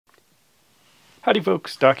Howdy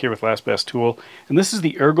folks, Doc here with Last Best Tool, and this is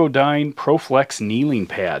the Ergodyne Profile Kneeling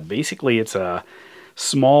Pad. Basically it's a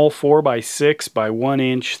small 4x6 by 1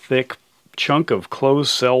 inch thick chunk of closed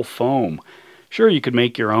cell foam. Sure, you could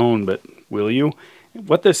make your own, but will you?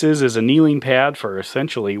 What this is a kneeling pad for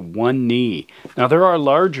essentially one knee. Now there are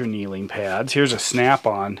larger kneeling pads. Here's a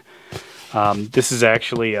snap-on. This is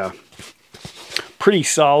actually a pretty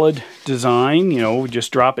solid design,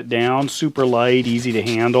 just drop it down, super light, easy to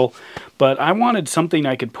handle. But I wanted something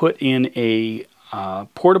I could put in a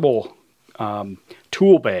portable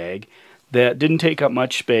tool bag that didn't take up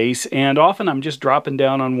much space, and often I'm just dropping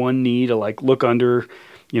down on one knee to look under,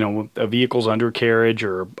 a vehicle's undercarriage,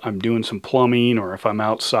 or I'm doing some plumbing, or if I'm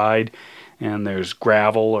outside and there's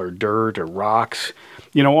gravel or dirt or rocks.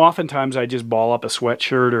 Oftentimes I just ball up a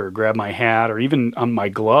sweatshirt or grab my hat or even on my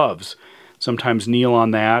gloves. Sometimes kneel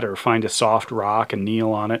on that or find a soft rock and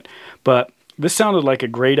kneel on it. But this sounded like a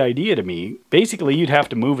great idea to me. Basically, you'd have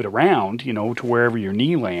to move it around, to wherever your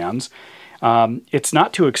knee lands. It's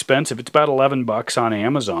not too expensive. It's about $11 on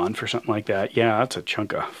Amazon for something like that. Yeah, that's a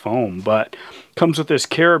chunk of foam, but comes with this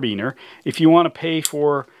carabiner. If you want to pay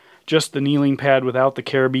for just the kneeling pad without the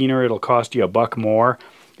carabiner, it'll cost you $1 more.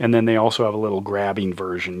 And then they also have a little grabbing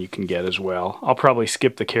version you can get as well. I'll probably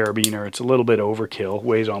skip the carabiner. It's a little bit overkill.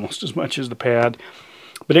 Weighs almost as much as the pad.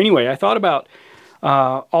 But anyway, I thought about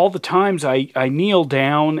all the times I kneel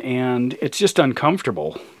down and it's just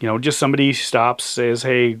uncomfortable. Just somebody stops, says,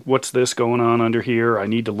 hey, what's this going on under here? I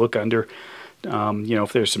need to look under,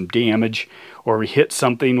 if there's some damage, or we hit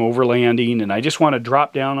something overlanding, and I just want to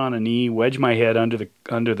drop down on a knee, wedge my head under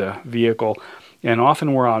the vehicle. And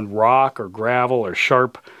often we're on rock or gravel or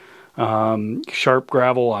sharp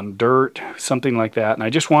gravel on dirt, something like that. And I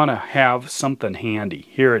just want to have something handy.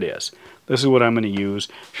 Here it is. This is what I'm going to use.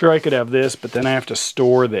 Sure, I could have this, but then I have to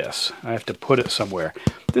store this. I have to put it somewhere.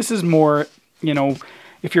 This is more,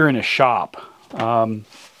 if you're in a shop,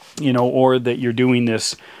 or that you're doing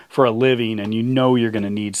this for a living and you're going to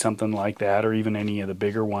need something like that, or even any of the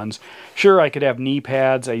bigger ones. Sure, I could have knee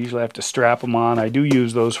pads. I usually have to strap them on. I do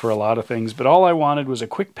use those for a lot of things, but all I wanted was a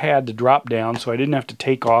quick pad to drop down so I didn't have to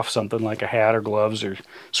take off something like a hat or gloves or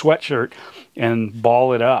sweatshirt and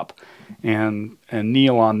ball it up and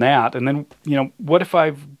kneel on that. And then, what if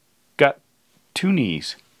I've got two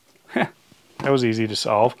knees? That was easy to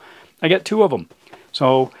solve. I got two of them.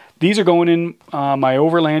 So these are going in my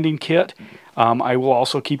overlanding kit. I will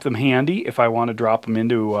also keep them handy if I want to drop them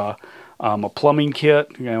into a plumbing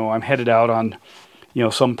kit. I'm headed out on,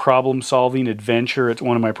 some problem-solving adventure at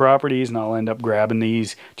one of my properties, and I'll end up grabbing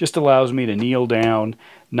these. Just allows me to kneel down,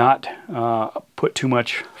 not put too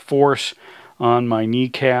much force on my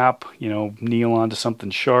kneecap, kneel onto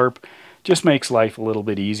something sharp. Just makes life a little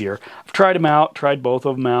bit easier. I've tried them out, tried both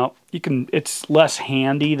of them out. It's less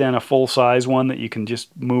handy than a full-size one that you can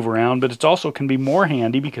just move around, but it also can be more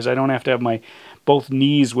handy because I don't have to have my both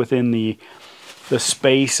knees within the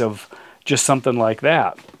space of just something like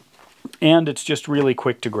that. And it's just really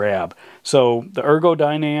quick to grab. So the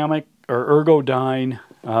Ergodyne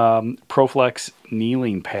Profile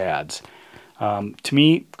Kneeling Pads. To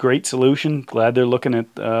me, great solution. Glad they're looking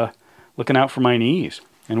out for my knees.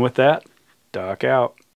 And with that, Doc out.